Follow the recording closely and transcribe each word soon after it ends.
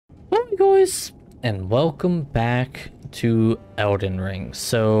guys, and welcome back to Elden Ring.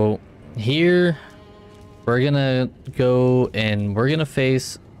 So here we're gonna go and we're gonna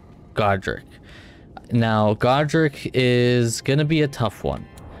face Godrick. Now Godrick is gonna be a tough one.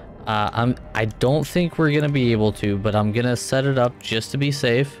 I don't think we're gonna be able to, but I'm gonna set it up just to be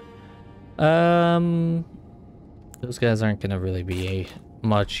safe. Those guys aren't gonna really be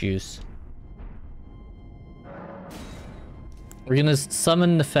much use. We're gonna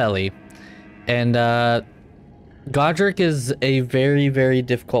summon Nefeli, and Godrick is a very, very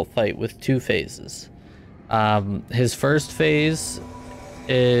difficult fight with two phases. His first phase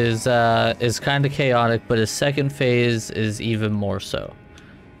is kind of chaotic, but his second phase is even more so.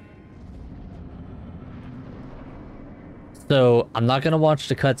 So I'm not gonna watch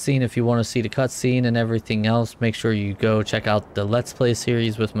the cutscene. If you want to see the cutscene and everything else, make sure you go check out the Let's Play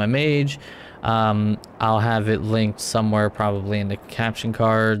series with my mage. I'll have it linked somewhere, probably in the caption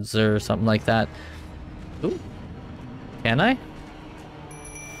cards or something like that. Ooh, can I?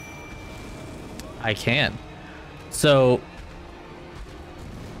 I can. So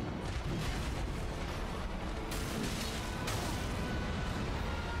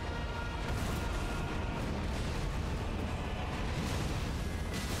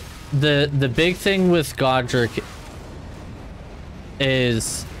the big thing with Godrick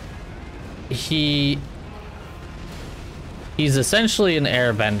is he's essentially an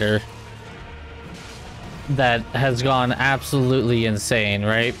airbender that has gone absolutely insane,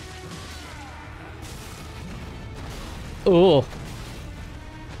 right? Ooh.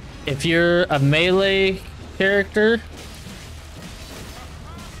 If you're a melee character,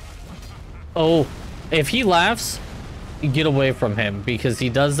 oh, if he laughs, get away from him, because he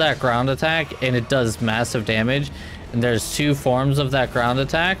does that ground attack and it does massive damage, and there's two forms of that ground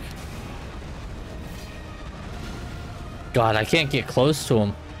attack. God, I can't get close to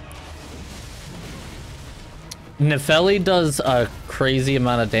him. Nefeli does a crazy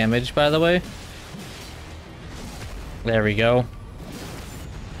amount of damage, by the way. There we go.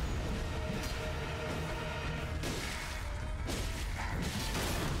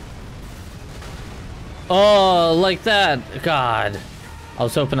 Oh, like that. God. I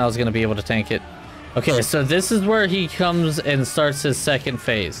was hoping I was going to be able to tank it. Okay, so this is where he comes and starts his second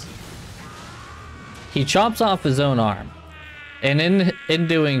phase. He chops off his own arm. And in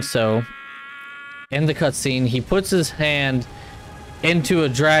doing so, in the cutscene, he puts his hand into a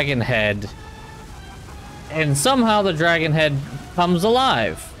dragon head. And somehow the dragon head comes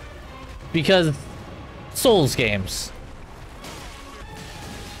alive. Because Souls games.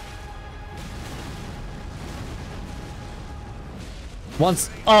 Once,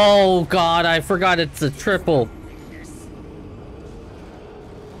 oh God, I forgot it's a triple.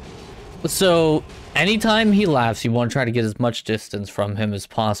 So anytime he laughs, you want to try to get as much distance from him as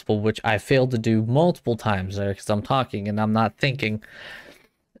possible, which I failed to do multiple times there because I'm talking and I'm not thinking.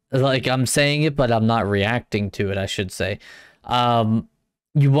 Like, I'm saying it, but I'm not reacting to it, I should say. You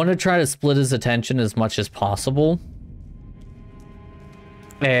want to try to split his attention as much as possible.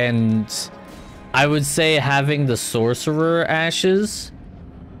 And I would say having the Sorcerer Ashes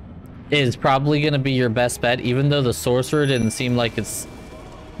is probably going to be your best bet, even though the Sorcerer didn't seem like it's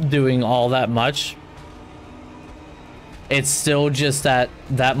doing all that much. It's still just that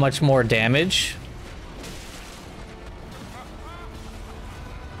much more damage.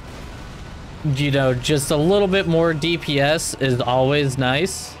 You know, just a little bit more DPS is always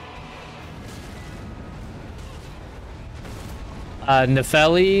nice.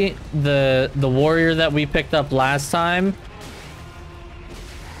 Nefeli, the warrior that we picked up last time.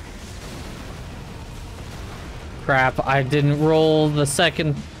 Crap, I didn't roll the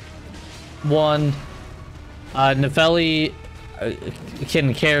second one. Nefeli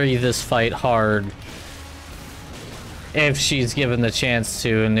can carry this fight hard if she's given the chance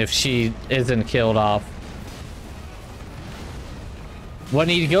to, and if she isn't killed off. When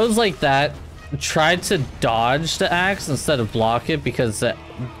he goes like that, try to dodge the axe instead of block it, because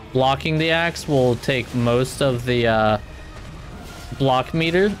blocking the axe will take most of the block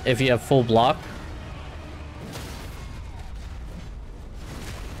meter if you have full block.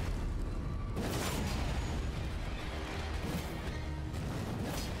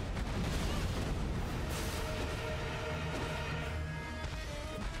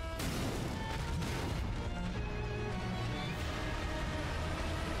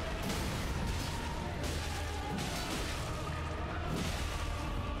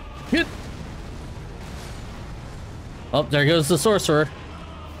 Oh, there goes the sorcerer.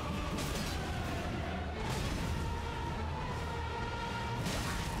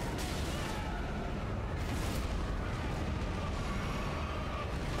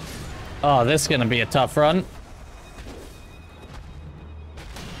 Oh, this is gonna be a tough run.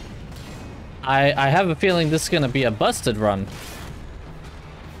 I have a feeling this is gonna be a busted run.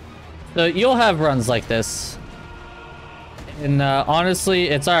 So you'll have runs like this. And honestly,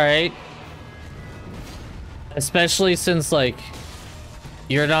 it's alright. Especially since, like,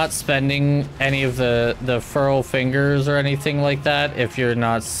 you're not spending any of the furrow fingers or anything like that if you're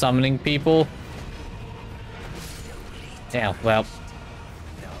not summoning people. Yeah, well.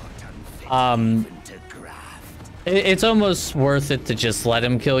 It's almost worth it to just let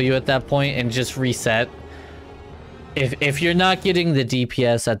him kill you at that point and just reset. If you're not getting the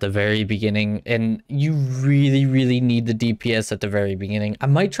DPS at the very beginning, and you really need the DPS at the very beginning, I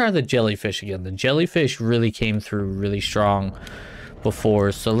might try the jellyfish again. The jellyfish really came through really strong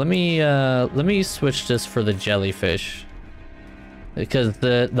before, so let me switch this for the jellyfish, because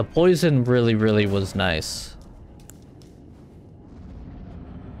the poison really was nice.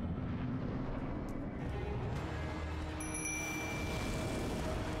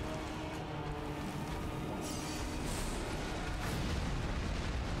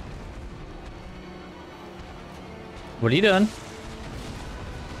 What are you doing?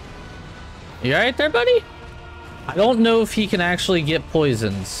 You alright there, buddy? I don't know if he can actually get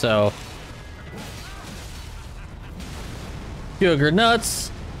poisoned, so... Sugar nuts!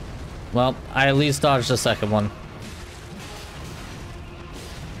 Well, I at least dodged the second one.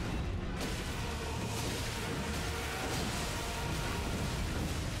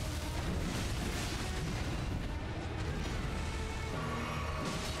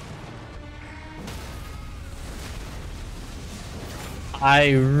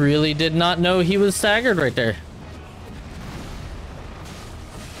 I really did not know he was staggered right there.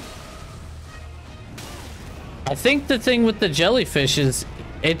 I think the thing with the jellyfish is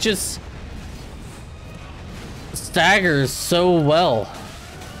it just staggers so well.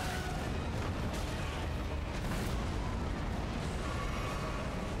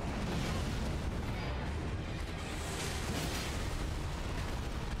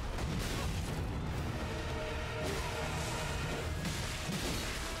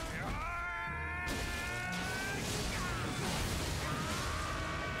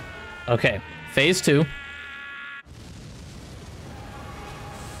 Okay, phase 2.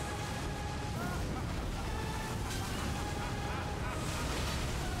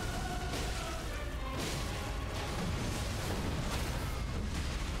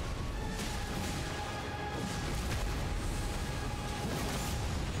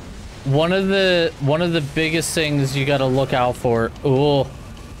 One of the biggest things you got to look out for,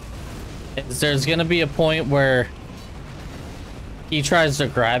 is there's gonna be a point where he tries to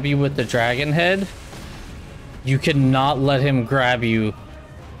grab you with the dragon head. You cannot let him grab you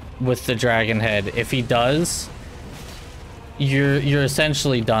with the dragon head. If he does, you're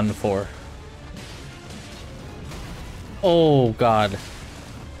essentially done for. Oh god.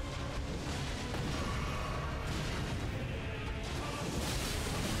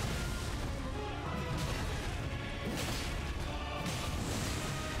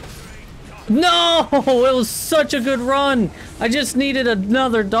 No! It was such a good run! I just needed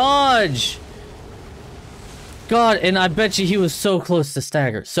another dodge! God, and I bet you he was so close to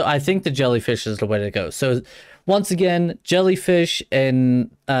stagger. So I think the jellyfish is the way to go. So once again, jellyfish, and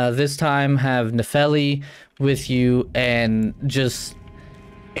this time have Nefeli with you, and just...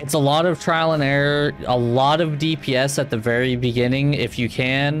 It's a lot of trial and error, a lot of DPS at the very beginning if you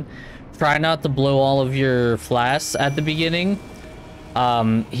can. Try not to blow all of your flasks at the beginning.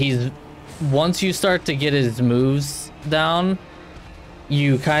 Once you start to get his moves down,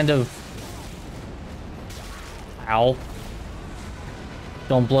 you kind of... Ow.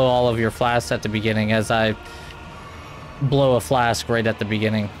 Don't blow all of your flasks at the beginning, as I blow a flask right at the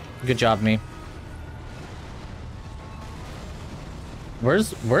beginning. Good job, me.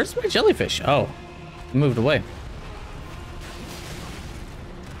 Where's my jellyfish? Oh, it moved away.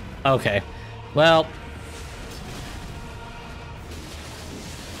 Okay, well...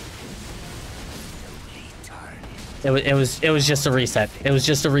 It was just a reset. It was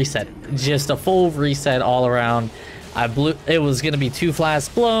just a reset. Just a full reset all around. It was gonna be 2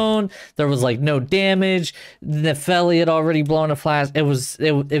 flasks blown. There was like no damage. Nefeli had already blown a flask.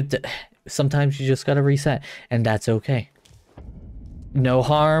 Sometimes you just gotta reset, and that's okay. No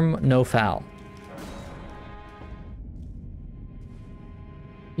harm, no foul.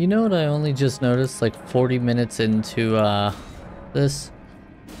 You know what I only just noticed like 40 minutes into this?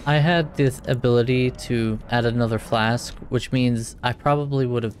 I had this ability to add another flask, which means I probably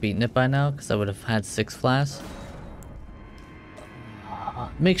would have beaten it by now because I would have had 6 flasks.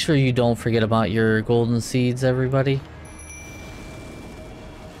 Make sure you don't forget about your golden seeds, everybody.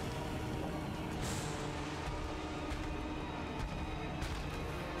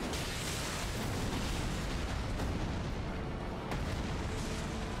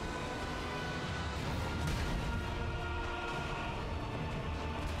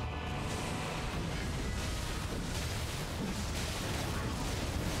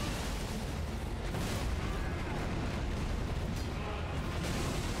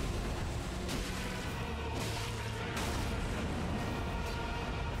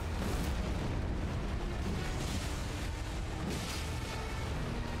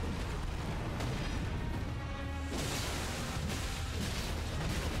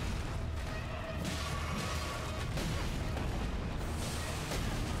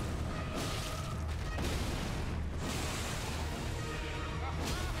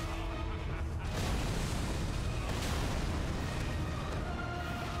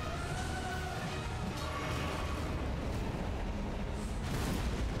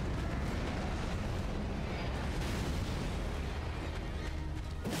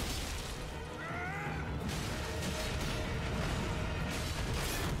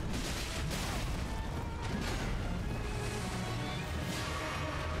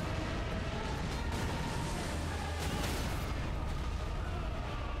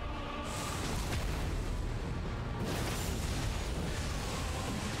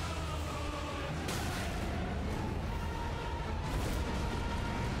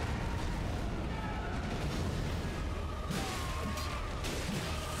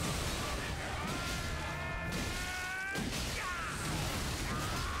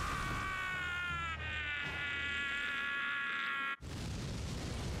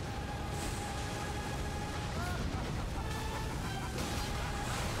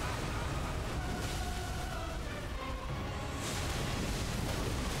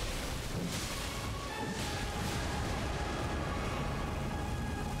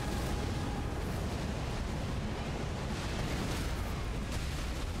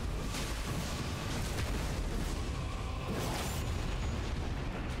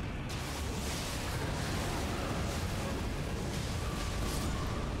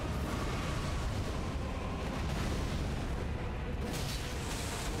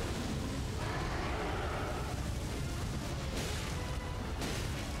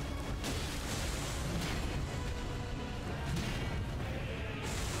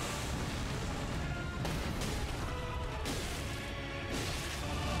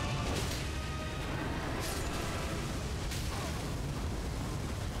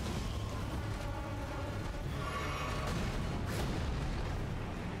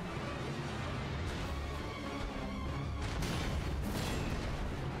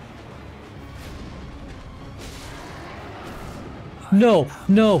 No,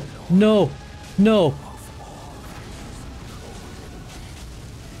 no, no, no.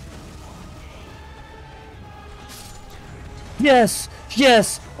 Yes,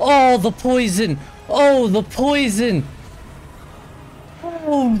 yes. Oh, the poison. Oh, the poison.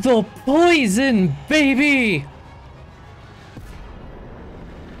 Oh, the poison, baby.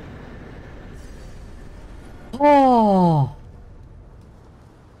 Oh.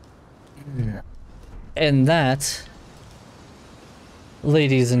 And that,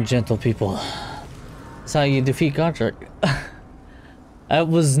 ladies and gentle people, is how you defeat Godrick. That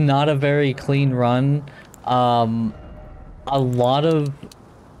was not a very clean run. A lot of...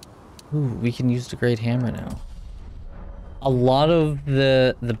 Ooh, we can use the Great Hammer now. A lot of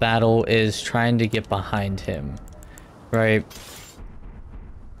the battle is trying to get behind him, right?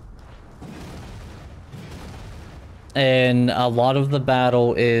 And a lot of the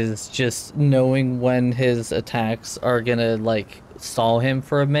battle is just knowing when his attacks are gonna, like, stall him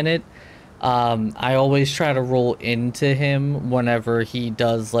for a minute. I always try to roll into him whenever he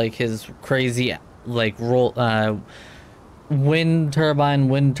does, like, his crazy, like, roll, wind turbine,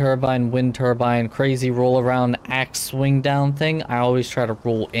 wind turbine, wind turbine, crazy roll around axe swing down thing. I always try to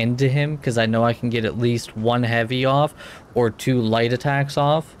roll into him because I know I can get at least one heavy off or two light attacks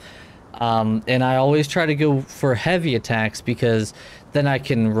off. And I always try to go for heavy attacks because then I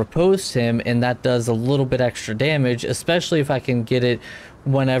can riposte him and that does a little bit extra damage, especially if I can get it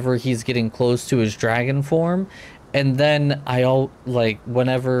whenever he's getting close to his dragon form. And then like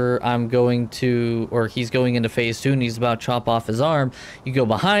whenever I'm going to, or he's going into phase 2 and he's about to chop off his arm, you go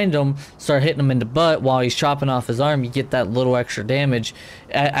behind him, start hitting him in the butt while he's chopping off his arm, you get that little extra damage.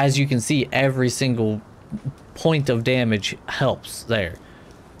 As you can see, every single point of damage helps there.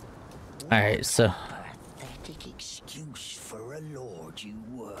 Alright, so... Pathetic excuse for a lord you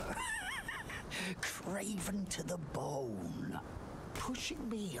were. Craven to the bone. Pushing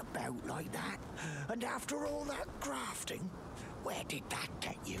me about like that. And after all that grafting, where did that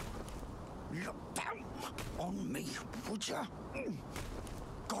get you? Look down on me, would ya?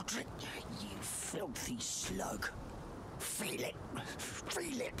 Godrick, you filthy slug. Feel it.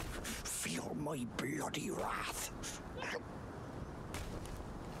 Feel it. Feel my bloody wrath.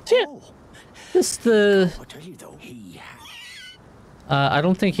 Yeah. Just the... I tell you though, I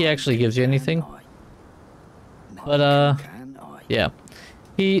don't think he actually gives you anything. But, yeah.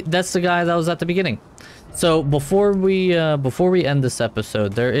 That's the guy that was at the beginning. So, before we end this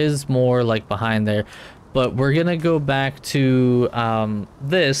episode, there is more, like, behind there. But we're gonna go back to,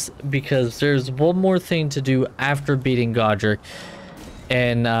 this, because there's one more thing to do after beating Godrick.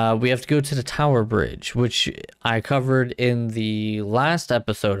 And we have to go to the Tower Bridge, which I covered in the last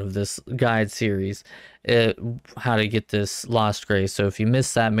episode of this guide series, how to get this Lost Grace. So if you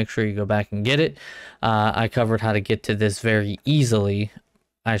missed that, make sure you go back and get it. I covered how to get to this very easily,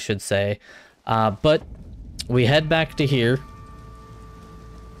 I should say. But we head back to here.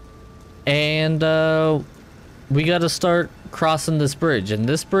 And we got to start crossing this bridge. And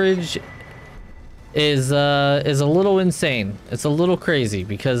this bridge is a little insane. It's a little crazy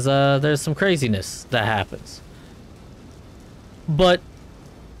because there's some craziness that happens. But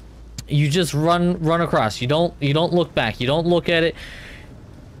you just run across. You don't look back. You don't look at it.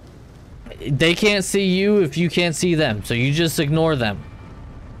 They can't see you if you can't see them, so you just ignore them.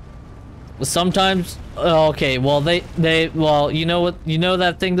 Sometimes okay, well well, you know what, you know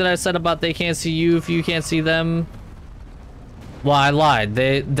that thing that I said about they can't see you if you can't see them? Well, I lied.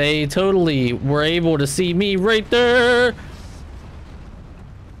 They totally were able to see me right there.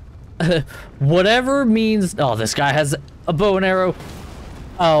 Whatever means... Oh, this guy has a bow and arrow.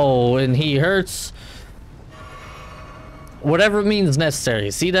 Oh, and he hurts. Whatever means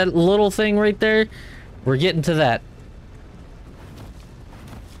necessary. See that little thing right there? We're getting to that.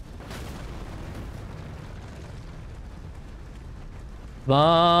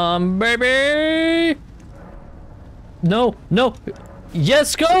 Bomb, baby! No, no.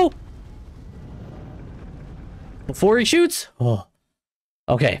 Yes, go! Before he shoots? Oh.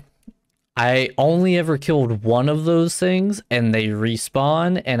 Okay. I only ever killed one of those things, and they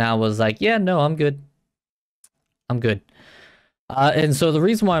respawn, and I was like, yeah, no, I'm good. I'm good. And so the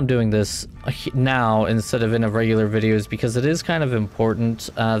reason why I'm doing this now instead of in a regular video is because it is kind of important.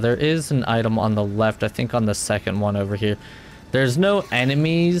 There is an item on the left, I think on the second one over here. There's no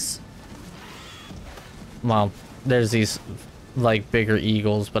enemies. Well, there's these, like, bigger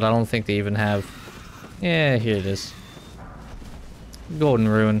eagles, but I don't think they even have... Yeah, here it is. Golden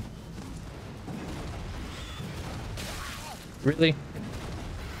Ruin. Really?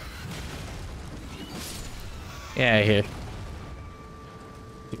 Yeah, here.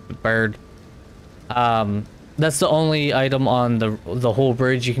 Stupid bird. That's the only item on the whole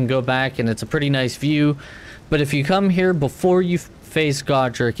bridge. You can go back and it's a pretty nice view. But if you come here before you face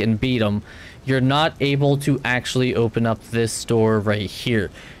Godrick and beat him, you're not able to actually open up this door right here.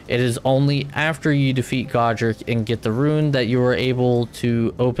 It is only after you defeat Godrick and get the rune that you are able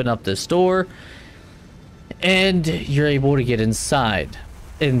to open up this door. And you're able to get inside.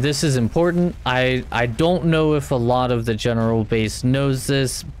 And this is important. I don't know if a lot of the general base knows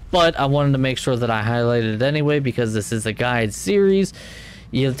this, but I wanted to make sure that I highlighted it anyway because this is a guide series.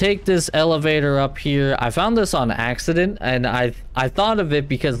 You take this elevator up here. I found this on accident, and I thought of it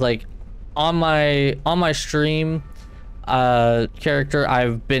because, like, on my stream character,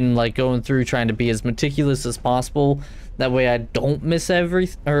 I've been like going through trying to be as meticulous as possible. That way I don't miss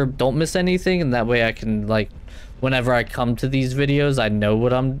anything, and that way I can, like, whenever I come to these videos, I know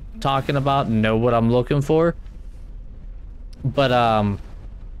what I'm talking about and know what I'm looking for. But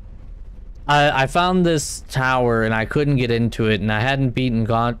I found this tower and I couldn't get into it, and I hadn't beaten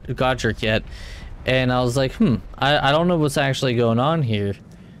Godrick yet, and I was like, I don't know what's actually going on here.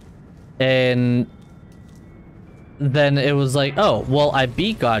 And then it was like, oh, well, I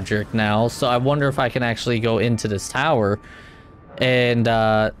beat Godrick now, so I wonder if I can actually go into this tower. And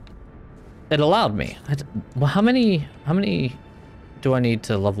it allowed me. Well, how many do I need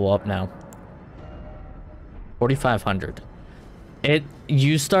to level up now? 4,500.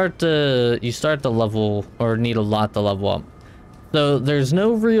 You start the level, or need a lot to level up. So there's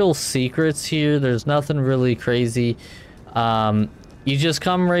no real secrets here. There's nothing really crazy. You just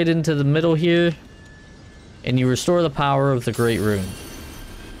come right into the middle here, and you restore the power of the Great Rune.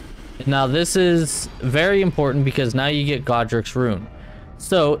 Now this is very important because now you get Godrick's Rune.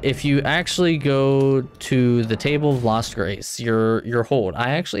 So if you actually go to the Table of Lost Grace, your hold.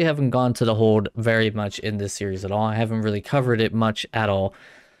 I actually haven't gone to the hold very much in this series at all. I haven't really covered it much at all.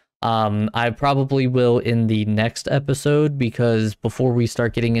 I probably will in the next episode, because before we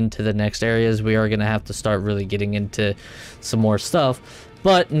start getting into the next areas, we are going to have to start really getting into some more stuff.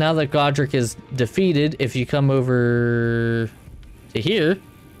 But now that Godrick is defeated, if you come over to here,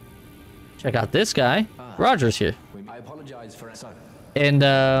 check out this guy. Roger's here. I apologize for and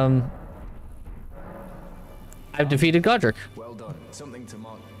I've defeated Godrick. Well done. Something to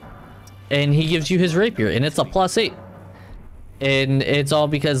mark. And he gives you his rapier, and it's a +8. And it's all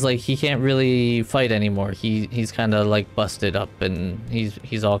because, like, he can't really fight anymore. He's kind of like busted up, and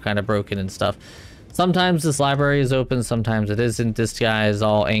he's all kind of broken and stuff. Sometimes this library is open, sometimes it isn't. This guy is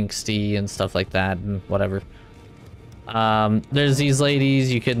all angsty and stuff like that, and whatever. There's these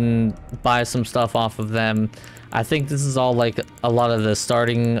ladies, you can buy some stuff off of them. I think this is all like a lot of the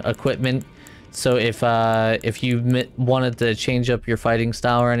starting equipment. So if you wanted to change up your fighting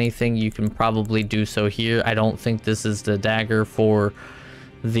style or anything, you can probably do so here. I don't think this is the dagger for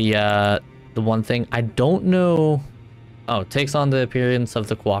the one thing. I don't know. Oh, it takes on the appearance of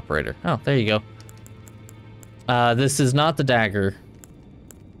the cooperator. Oh, there you go. This is not the dagger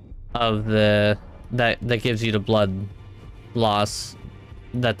of that gives you the blood loss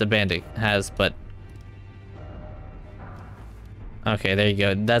that the bandit has, but okay, there you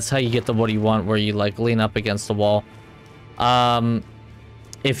go. That's how you get the what do you want, where you like lean up against the wall.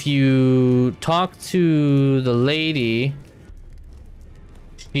 If you talk to the lady,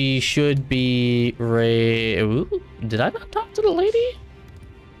 she should be Ooh, did I not talk to the lady?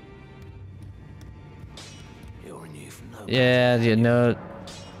 Yeah, you know.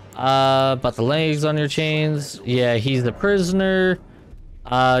 About the legs on your chains. Yeah, he's the prisoner.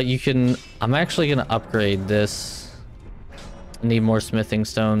 You can. I'm actually gonna upgrade this. I need more smithing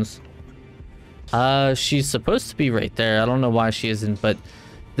stones. She's supposed to be right there. I don't know why she isn't, but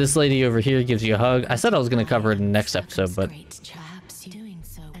this lady over here gives you a hug. I said I was gonna cover it in the next episode, but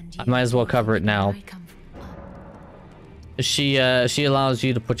I might as well cover it now. She allows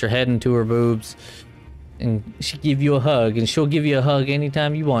you to put your head into her boobs, and she give you a hug, and she'll give you a hug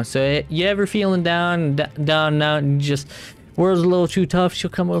anytime you want. So you ever feeling down and out, and just world's a little too tough,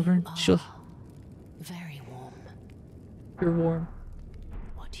 she'll come over and she'll. Very warm. You're warm.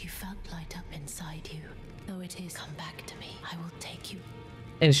 What you felt light up inside you, though it is, come back to me. I will take you.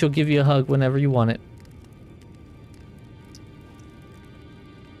 And she'll give you a hug whenever you want it.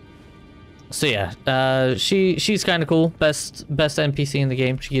 So yeah, she's kind of cool. Best NPC in the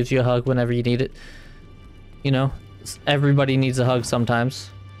game. She gives you a hug whenever you need it. You know, everybody needs a hug sometimes.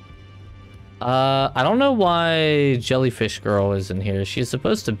 I don't know why Jellyfish Girl isn't here. She's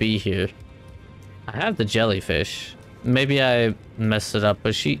supposed to be here. I have the jellyfish. Maybe I messed it up,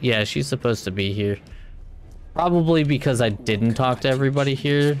 but she's supposed to be here. Probably because I didn't talk to everybody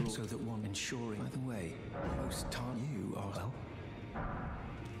here. So that one ensuring, by the way, most time you are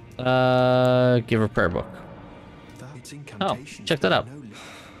Give her prayer book. check that out.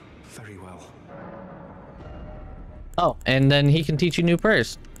 Very well. Oh, and then he can teach you new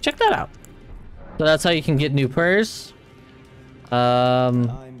prayers. Check that out. So that's how you can get new prayers.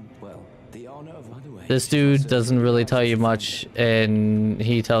 This dude doesn't really tell you much, and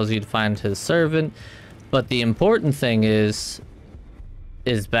he tells you to find his servant. But the important thing is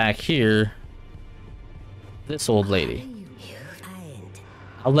back here, this old lady.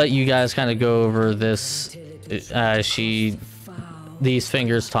 I'll let you guys kind of go over this. These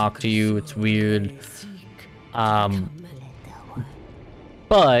fingers talk to you. It's weird. But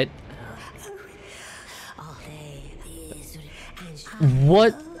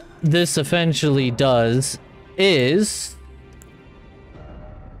what this eventually does is,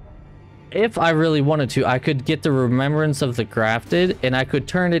 if I really wanted to, I could get the Remembrance of the Grafted, and I could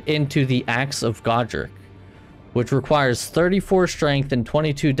turn it into the Axe of Godrick, which requires 34 strength and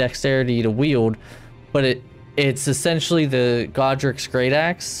 22 dexterity to wield, but it's essentially the Godrick's Great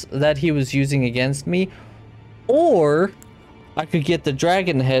Axe that he was using against me, or I could get the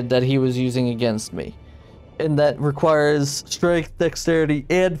Dragon Head that he was using against me, and that requires strength, dexterity,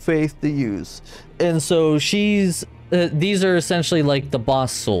 and faith to use. And so these are essentially like the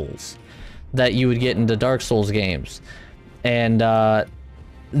boss souls that you would get into Dark Souls games, and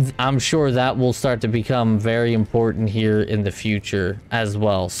I'm sure that will start to become very important here in the future as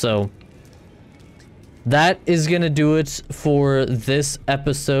well. So that is gonna do it for this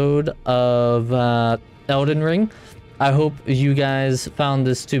episode of Elden Ring. I hope you guys found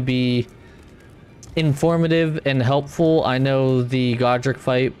this to be informative and helpful. I know the Godrick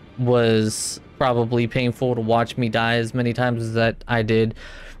fight was probably painful to watch me die as many times as that I did.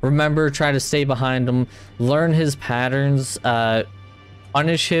 Remember, try to stay behind him, learn his patterns,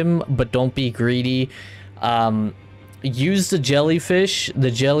 punish him, but don't be greedy. Use the jellyfish. The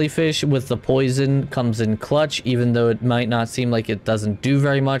jellyfish with the poison comes in clutch, even though it might not seem like it doesn't do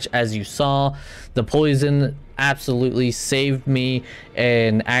very much. As you saw, the poison absolutely saved me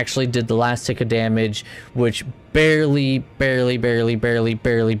and actually did the last tick of damage, which barely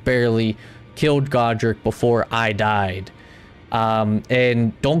killed Godrick before I died.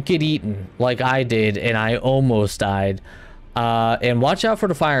 And don't get eaten like I did, and I almost died. And watch out for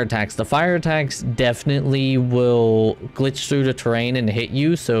the fire attacks. The fire attacks definitely will glitch through the terrain and hit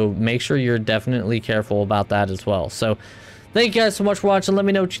you, so make sure you're definitely careful about that as well. So thank you guys so much for watching. Let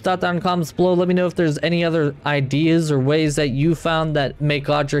me know what you thought down in the comments below. Let me know if there's any other ideas or ways that you found that make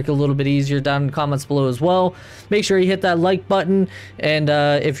Godrick a little bit easier down in the comments below as well. Make sure you hit that like button, and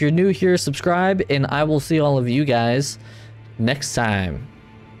if you're new here, subscribe, and I will see all of you guys next time.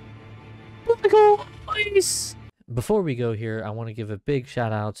 Peace. Before we go here, I want to give a big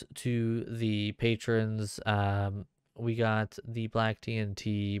shout out to the patrons. We got the Black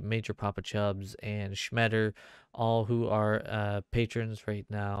TNT, Major Papa Chubbs, and Schmetter, all who are patrons right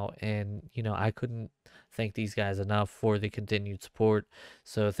now. And, you know, I couldn't thank these guys enough for the continued support.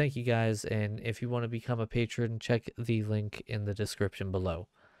 So thank you guys. And if you want to become a patron, check the link in the description below.